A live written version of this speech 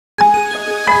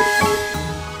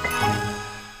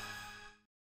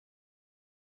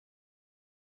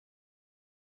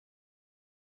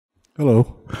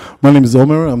Hello, my name is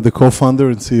Omer. I'm the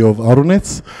co-founder and CEO of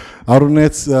Outernets.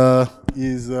 Outernets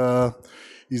is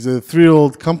a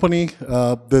 3-year-old company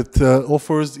that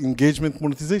offers engagement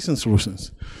monetization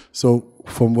solutions. So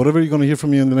from whatever you're going to hear from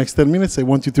me in the next 10 minutes, I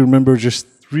want you to remember just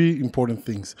 3 important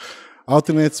things.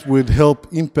 Outernets would help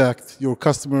impact your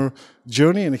customer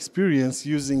journey and experience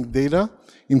using data,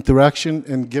 interaction,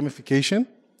 and gamification.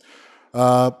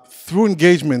 Through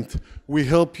engagement, we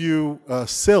help you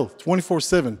sell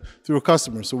 24/7 to your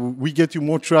customers. So we get you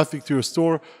more traffic to your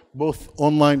store, both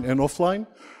online and offline,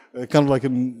 kind of like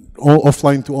an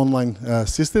offline to online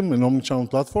system, an omnichannel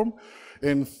platform.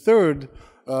 And third,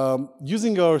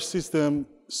 using our system,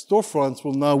 storefronts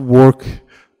will now work.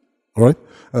 All right.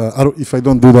 If I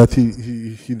don't do that,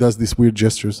 he does these weird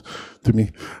gestures to me.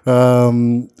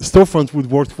 Storefront would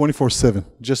work 24/7,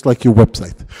 just like your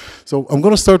website. So I'm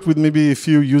going to start with maybe a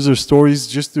few user stories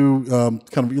just to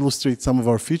kind of illustrate some of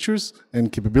our features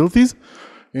and capabilities.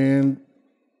 And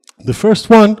the first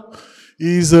one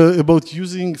is about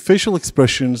using facial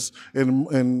expressions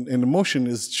and emotion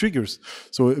as triggers.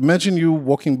 So imagine you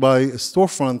walking by a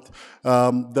storefront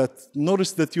that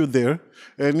noticed that you're there,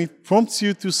 and it prompts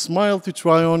you to smile to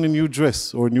try on a new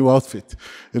dress or a new outfit.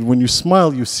 And when you smile,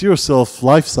 you see yourself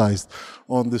life-sized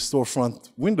on the storefront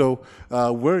window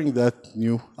wearing that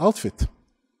new outfit.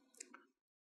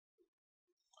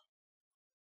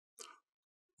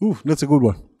 Ooh, that's a good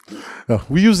one.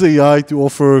 We use AI to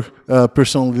offer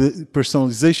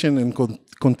personalization and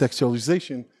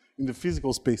contextualization in the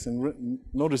physical space. And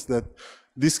notice that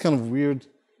this kind of weird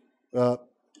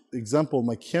example,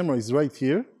 my camera is right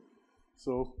here.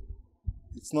 So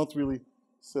it's not really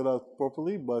set out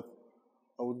properly, but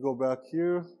I would go back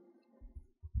here.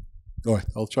 All right,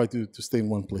 I'll try to stay in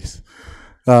one place.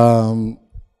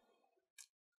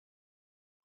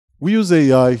 We use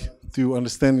AI to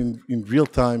understand in real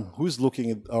time who's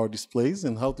looking at our displays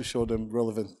and how to show them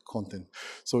relevant content.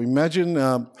 So imagine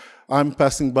I'm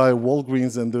passing by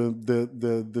Walgreens and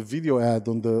the video ad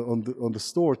on the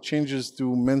store changes to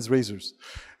men's razors.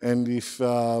 And if,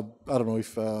 I don't know,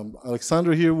 if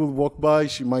Alexandra here will walk by,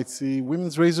 she might see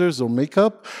women's razors or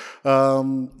makeup,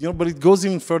 but it goes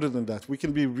even further than that. We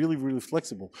can be really, really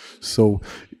flexible. So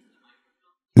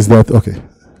is that, okay,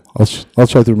 I'll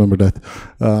try to remember that.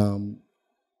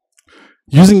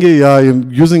 Using AI and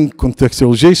using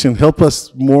contextualization help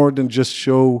us more than just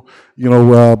show,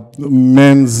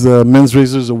 men's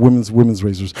razors or women's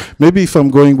razors. Maybe if I'm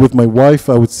going with my wife,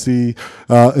 I would see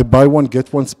a buy one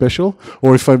get one special,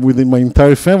 or if I'm within my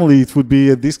entire family, it would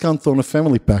be a discount on a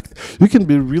family pack. You can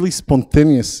be really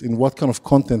spontaneous in what kind of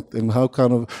content and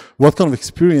what kind of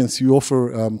experience you offer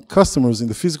customers in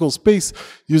the physical space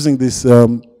using this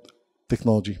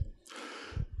technology.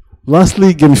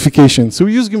 Lastly, gamification. So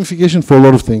we use gamification for a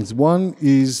lot of things. One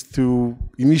is to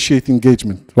initiate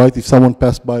engagement, right? If someone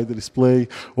passed by the display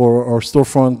or our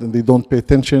storefront and they don't pay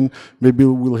attention, maybe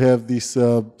we'll have this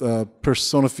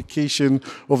personification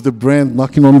of the brand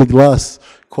knocking on the glass,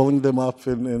 calling them up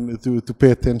and to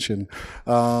pay attention.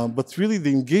 But really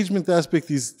the engagement aspect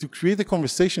is to create a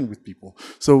conversation with people.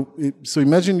 So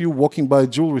imagine you walking by a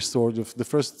jewelry store. The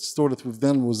first store that we've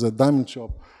done was a diamond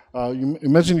shop.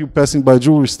 Imagine you passing by a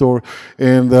jewelry store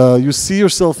and you see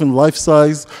yourself in life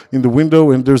size in the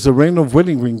window and there's a rain of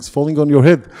wedding rings falling on your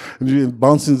head and it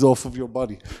bounces off of your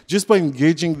body. Just by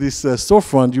engaging this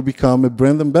storefront, you become a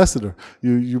brand ambassador.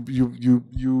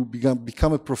 You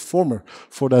become a performer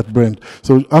for that brand.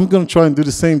 So I'm going to try and do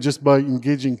the same just by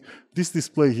engaging this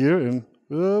display here and,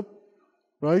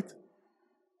 right?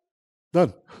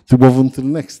 Done. To move on to the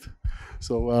next.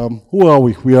 So who are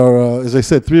we? We are, as I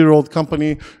said, 3-year-old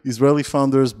company, Israeli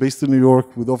founders based in New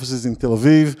York with offices in Tel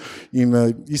Aviv,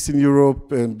 in Eastern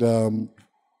Europe, and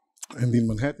in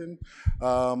Manhattan.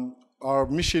 Our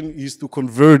mission is to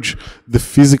converge the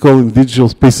physical and digital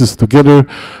spaces together,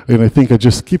 and I think I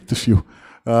just skipped a few.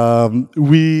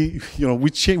 We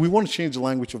want to change the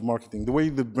language of marketing, the way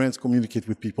the brands communicate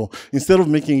with people. Instead of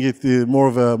making it more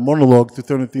of a monologue, to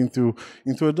turn it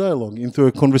into a dialogue, into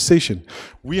a conversation.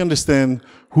 We understand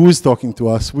who is talking to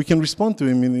us. We can respond to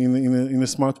him in a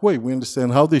smart way. We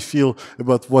understand how they feel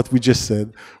about what we just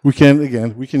said. We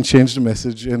can change the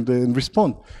message and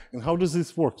respond. And how does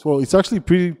this work? Well, it's actually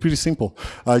pretty simple.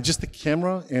 Just a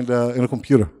camera and a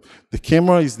computer. The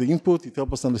camera is the input. It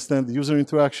helps us understand the user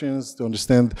interactions, to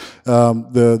understand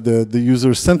the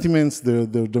user sentiments,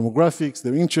 their demographics,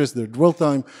 their interests, their dwell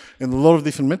time, and a lot of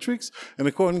different metrics. And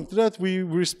according to that, we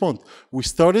respond. We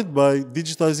started by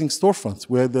digitizing storefronts.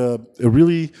 We had a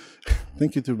really,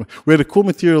 thank you, we had a cool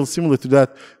material similar to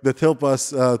that helped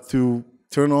us to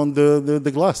turn on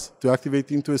the glass to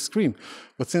activate into a screen.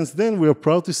 But since then, we are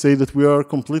proud to say that we are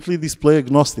completely display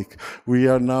agnostic. We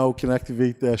are now can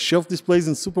activate shelf displays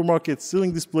in supermarkets,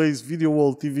 ceiling displays, video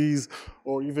wall TVs,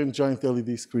 or even giant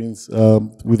LED screens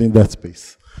within that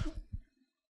space.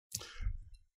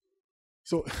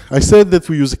 So I said that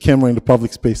we use a camera in the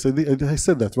public space. I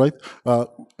said that, right?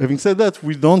 Having said that,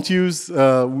 we don't use,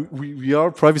 we are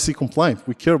privacy compliant.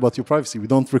 We care about your privacy. We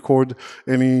don't record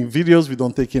any videos. We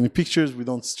don't take any pictures. We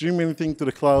don't stream anything to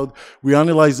the cloud. We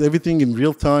analyze everything in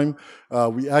real time.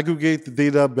 We aggregate the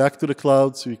data back to the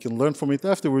cloud so you can learn from it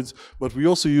afterwards, but we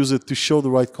also use it to show the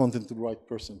right content to the right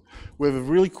person. We have a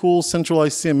really cool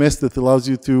centralized CMS that allows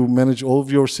you to manage all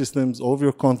of your systems, all of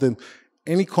your content.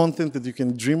 Any content that you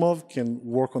can dream of can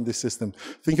work on this system.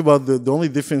 Think about the only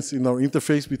difference in our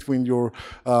interface between your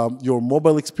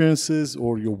mobile experiences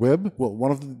or your web. Well,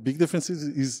 one of the big differences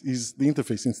is the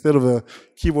interface. Instead of a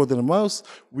keyboard and a mouse,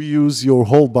 we use your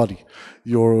whole body,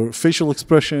 your facial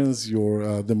expressions,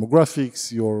 your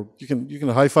demographics. You can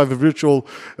high five a virtual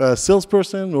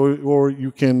salesperson, or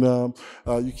you can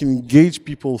engage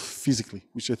people physically,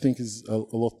 which I think is a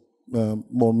lot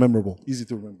more memorable, easy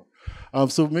to remember.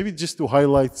 So maybe just to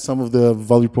highlight some of the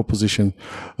value proposition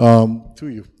to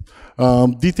you.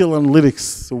 Detail analytics,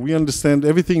 so we understand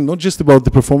everything, not just about the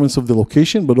performance of the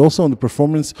location, but also on the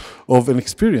performance of an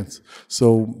experience.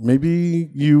 So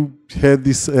maybe you had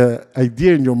this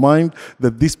idea in your mind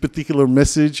that this particular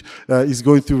message is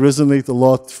going to resonate a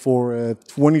lot for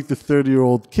 20 to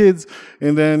 30-year-old kids,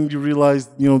 and then you realize,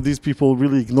 these people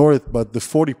really ignore it, but the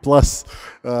 40 plus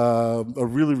are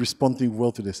really responding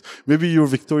well to this. Maybe you're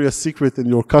Victoria's Secret and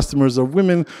your customers are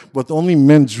women, but only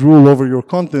men drool over your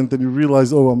content, and you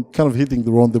realize, oh, I'm kind of hitting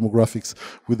the wrong demographics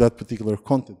with that particular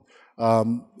content.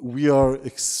 We are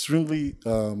extremely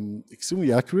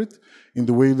accurate in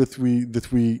the way that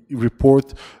we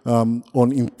report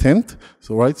on intent.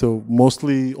 So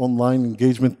mostly online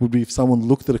engagement would be if someone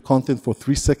looked at the content for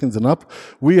 3 seconds and up.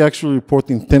 We actually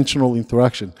report intentional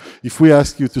interaction. If we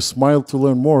ask you to smile to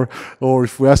learn more, or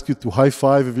if we ask you to high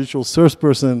five a virtual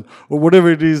salesperson, or whatever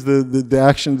it is, the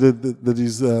action that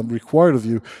is required of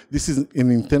you, this is an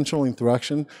intentional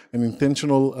interaction, an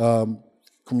intentional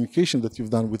communication that you've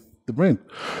done with the brand.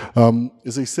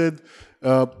 As I said,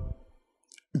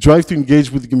 drive to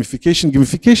engage with gamification.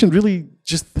 Gamification really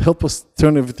just help us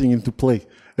turn everything into play,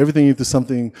 everything into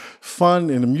something fun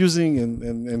and amusing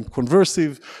and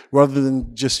conversive, rather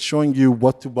than just showing you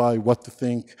what to buy, what to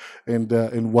think,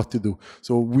 and what to do.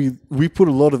 So we put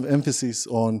a lot of emphasis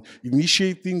on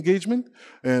initiate the engagement,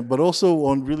 but also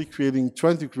on really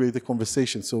trying to create a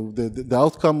conversation. So the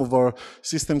outcome of our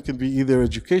system can be either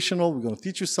educational, we're going to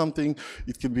teach you something.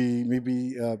 It can be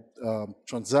maybe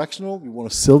transactional, we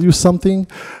want to sell you something,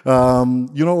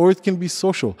 or it can be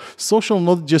social. Social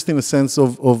not just in a sense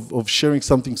of sharing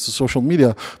something to social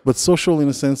media, but social in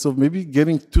a sense of maybe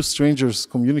getting two strangers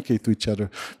communicate to each other.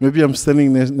 Maybe I'm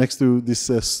standing next to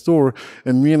this store,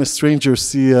 and me and a stranger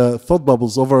see thought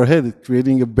bubbles over our head,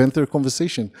 creating a banter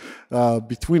conversation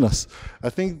between us. I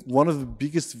think one of the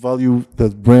biggest value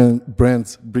that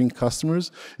brands bring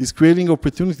customers is creating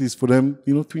opportunities for them,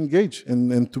 to engage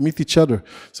and to meet each other.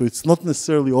 So it's not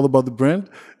necessarily all about the brand,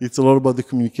 it's a lot about the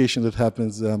communication that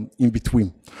happens in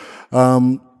between.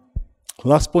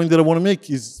 Last point that I want to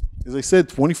make is, as I said,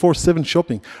 24/7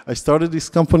 shopping. I started this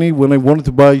company when I wanted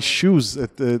to buy shoes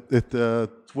at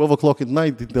 12 o'clock at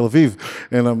night in Tel Aviv,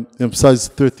 and I'm size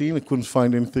 13. I couldn't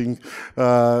find anything,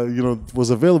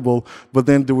 was available. But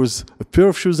then there was a pair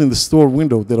of shoes in the store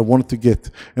window that I wanted to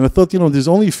get, and I thought, there's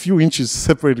only a few inches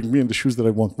separating me and the shoes that I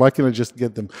want. Why can't I just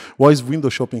get them? Why is window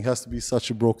shopping has to be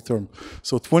such a broke term?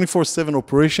 So 24/7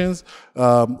 operations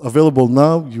available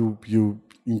now. You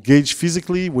engage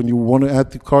physically when you want to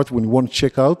add to cart, when you want to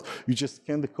check out. You just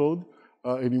scan the code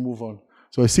and you move on.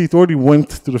 So I see it already went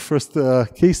to the first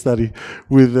case study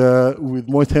with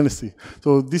Moet Hennessy.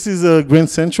 So this is Grand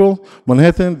Central,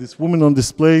 Manhattan. This woman on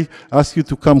display asks you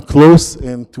to come close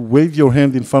and to wave your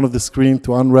hand in front of the screen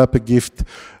to unwrap a gift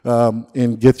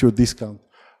and get your discount.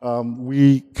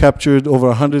 We captured over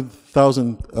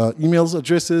 100,000 emails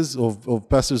addresses of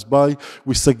passers-by.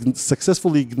 We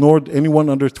successfully ignored anyone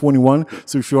under 21.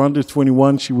 So if you're under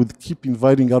 21, she would keep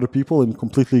inviting other people and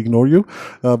completely ignore you.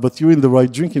 But you're in the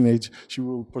right drinking age, she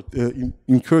will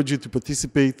encourage you to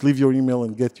participate, leave your email,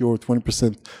 and get your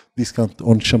 20% discount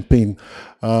on champagne.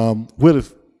 We had a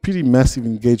pretty massive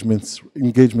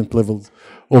engagement levels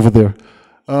over there.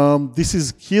 This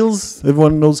is Kiehl's.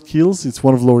 Everyone knows Kiehl's. It's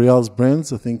one of L'Oreal's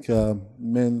brands. I think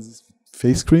men's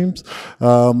face creams.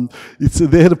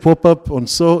 They had a pop-up on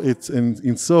Soho. It's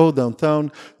in Soho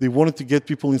downtown. They wanted to get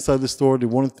people inside the store.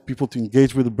 They wanted people to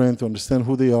engage with the brand, to understand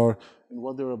who they are and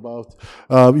what they're about.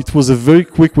 It was a very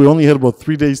quick, we only had about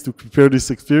 3 days to prepare this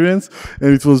experience, and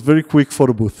it was very quick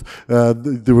photo booth.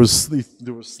 There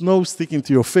was snow sticking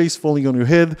to your face, falling on your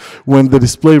head. When the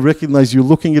display recognized you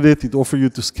looking at it, it offered you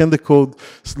to scan the code,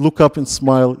 look up and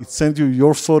smile. It sent you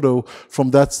your photo from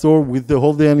that store with the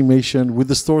whole day animation, with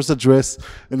the store's address,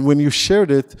 and when you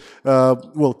shared it,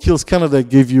 Kills Canada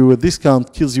gave you a discount,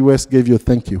 Kills US gave you a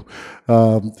thank you.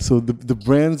 So the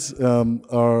brands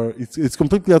it's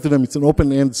completely up to them. It's an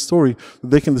open-end story.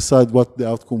 They can decide what the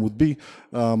outcome would be,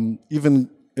 even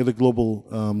at a global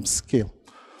scale.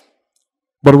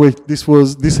 By the way,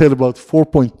 this had about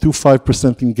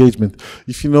 4.25% engagement.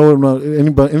 If you know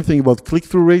anything about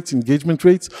click-through rates, engagement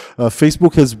rates,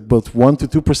 Facebook has about 1 to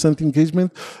 2% engagement,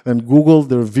 and Google,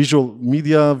 their visual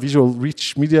rich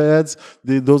media ads,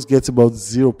 those gets about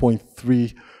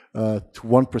 0.3 to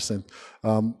 1%.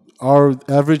 Our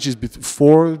average is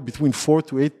between 4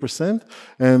 to 8%,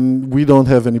 and we don't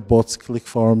have any bots, click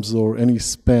farms, or any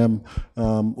spam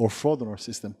or fraud on our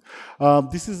system.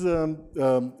 This is a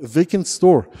vacant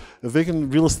store, a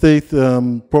vacant real estate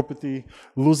property,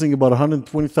 losing about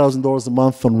 $120,000 a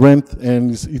month on rent, and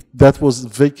that was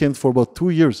vacant for about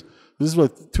 2 years. This is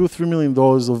like $2 or $3 million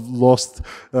of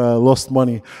lost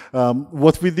money.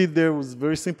 What we did there was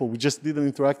very simple. We just did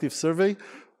an interactive survey.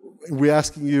 We're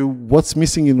asking you what's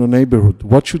missing in your neighborhood.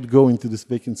 What should go into this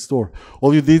vacant store?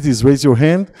 All you did is raise your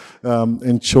hand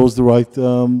and chose the right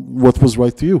what was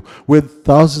right to you. We had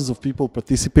thousands of people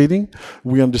participating.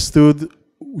 We understood,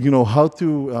 how to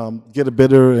get a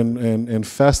better and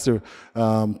faster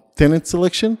tenant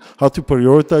selection, how to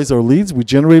prioritize our leads. We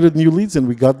generated new leads, and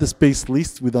we got the space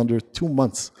leased with under 2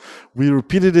 months. We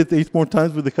repeated it 8 more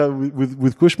times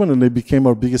with Cushman, and they became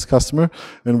our biggest customer.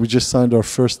 And we just signed our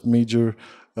first major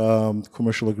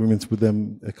commercial agreements with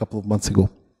them a couple of months ago.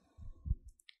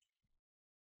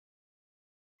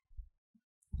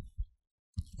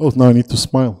 Oh, now I need to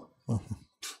smile. Oh,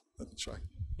 let me try.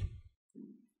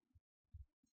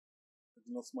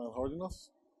 Did not smile hard enough?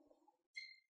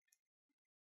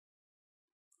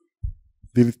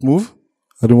 Did it move?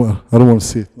 I don't want to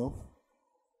see it. No.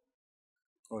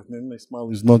 All right, maybe my smile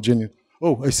is not genuine.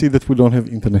 Oh, I see that we don't have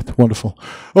internet. Wonderful.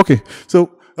 Okay, so.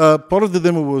 Part of the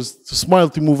demo was to smile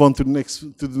to move on to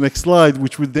the next slide,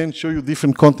 which would then show you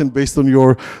different content based on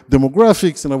your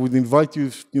demographics, and I would invite you,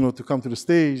 to come to the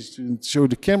stage to show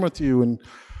the camera to you. And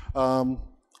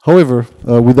however,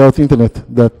 without internet,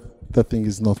 that thing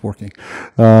is not working.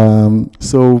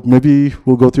 So maybe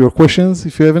we'll go to your questions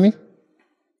if you have any.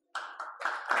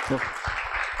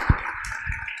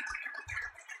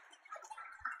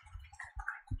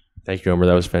 Thank you, Omer.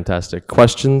 That was fantastic.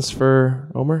 Questions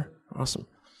for Omer? Awesome.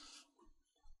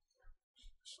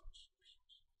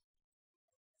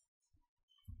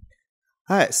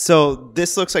 Hi, so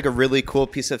this looks like a really cool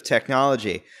piece of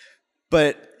technology,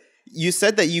 but you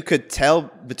said that you could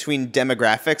tell between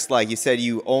demographics, like you said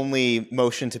you only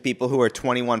motion to people who are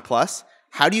 21 plus.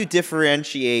 How do you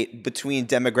differentiate between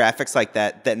demographics like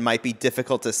that might be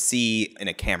difficult to see in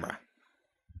a camera?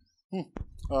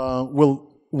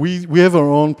 We have our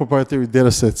own proprietary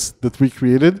data sets that we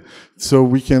created, so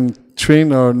we can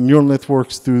train our neural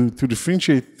networks to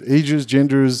differentiate ages,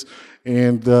 genders,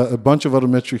 and a bunch of other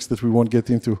metrics that we won't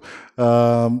get into.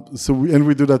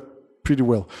 We do that pretty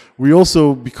well. We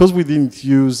also, because we didn't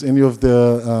use any of the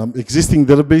existing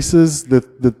databases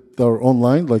that are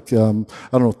online, like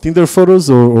Tinder photos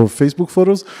or Facebook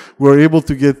photos, we're able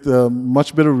to get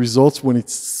much better results when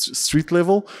it's street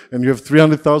level, and you have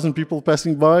 300,000 people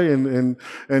passing by, and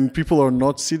people are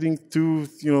not sitting 2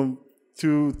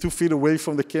 feet away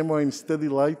from the camera in steady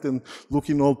light and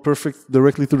looking all perfect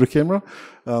directly to the camera.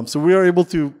 So we are able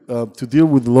to deal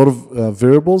with a lot of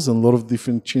variables and a lot of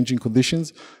different changing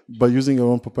conditions by using our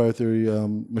own proprietary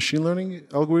machine learning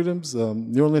algorithms,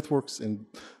 neural networks, and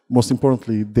most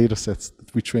importantly, data sets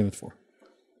that we train it for.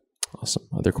 Awesome.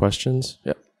 Other questions?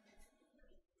 Yeah.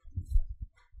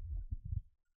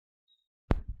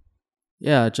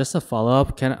 Yeah, just a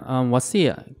follow-up.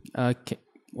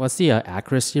 What's the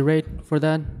accuracy rate for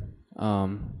that?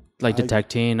 Like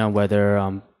detecting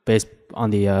whether, based on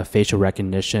the facial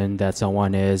recognition, that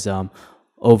someone is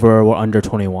over or under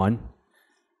 21?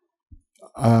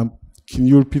 Can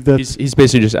you repeat that? He's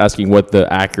basically just asking what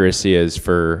the accuracy is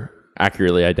for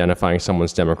accurately identifying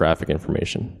someone's demographic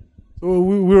information. So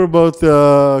we're about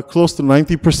close to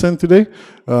 90% today.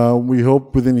 We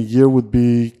hope within a year would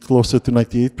be closer to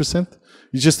 98%.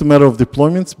 It's just a matter of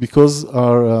deployments because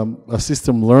our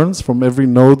system learns from every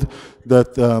node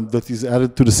that is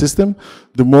added to the system.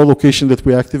 The more location that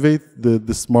we activate,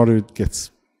 the smarter it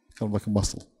gets, kind of like a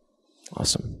muscle.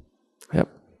 Awesome. Yep.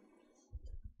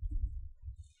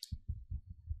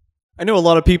 I know a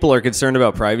lot of people are concerned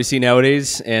about privacy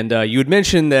nowadays, and you had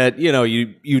mentioned that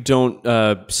you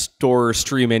don't store or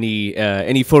stream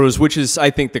any photos, which is, I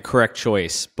think, the correct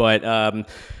choice. But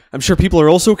I'm sure people are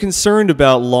also concerned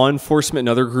about law enforcement and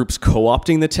other groups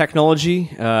co-opting the technology.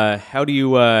 How do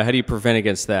you prevent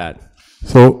against that?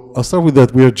 So I'll start with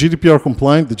that. We are GDPR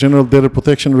compliant, the General Data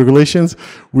Protection Regulations.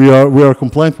 We are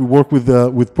compliant. We work with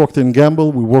Procter &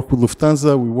 Gamble. We work with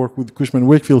Lufthansa. We work with Cushman &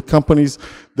 Wakefield, companies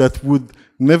that would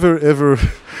never ever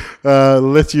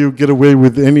let you get away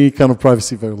with any kind of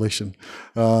privacy violation.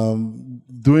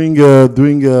 Doing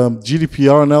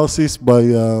GDPR analysis by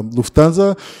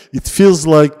Lufthansa, it feels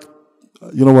like,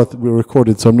 you know what, we're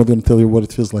recorded, so I'm not going to tell you what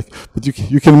it feels like. But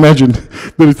you can imagine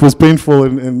that it was painful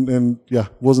and yeah,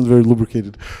 wasn't very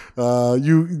lubricated.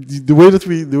 The way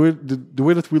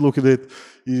that we look at it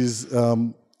is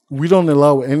we don't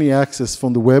allow any access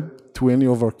from the web to any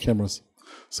of our cameras.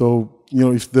 So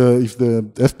if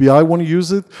the FBI want to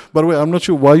use it, by the way, I'm not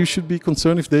sure why you should be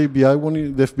concerned if the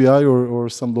FBI or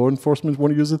some law enforcement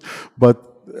want to use it, but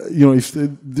if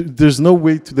there's no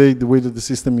way today, the way that the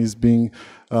system is being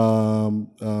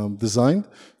designed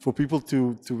for people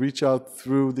to reach out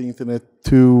through the internet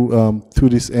to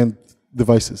these end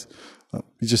devices.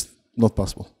 It's just not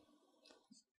possible.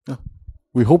 Yeah.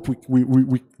 We hope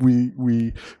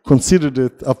we considered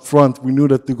it up front. We knew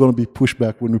that there's going to be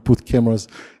pushback when we put cameras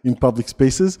in public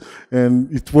spaces,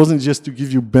 and it wasn't just to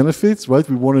give you benefits, right?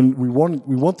 We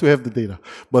want to have the data,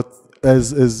 but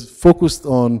as focused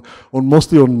on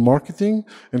mostly on marketing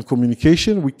and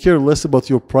communication, we care less about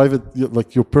your private,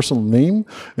 like your personal name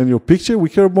and your picture. We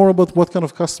care more about what kind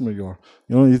of customer you are.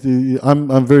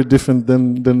 I'm very different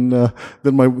than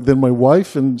my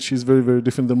wife, and she's very, very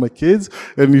different than my kids.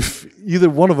 And if either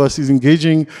one of us is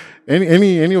engaging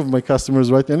any of my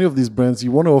customers, right, any of these brands,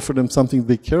 you want to offer them something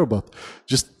they care about.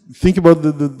 Just think about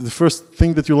the first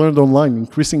thing that you learned online.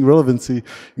 Increasing relevancy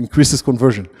increases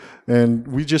conversion. And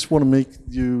we just want to make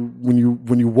you, when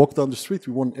you walk down the street,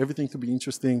 we want everything to be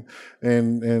interesting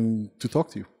and to talk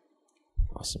to you.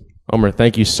 Awesome. Omer,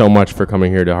 thank you so much for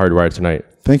coming here to Hardwired tonight.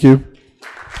 Thank you.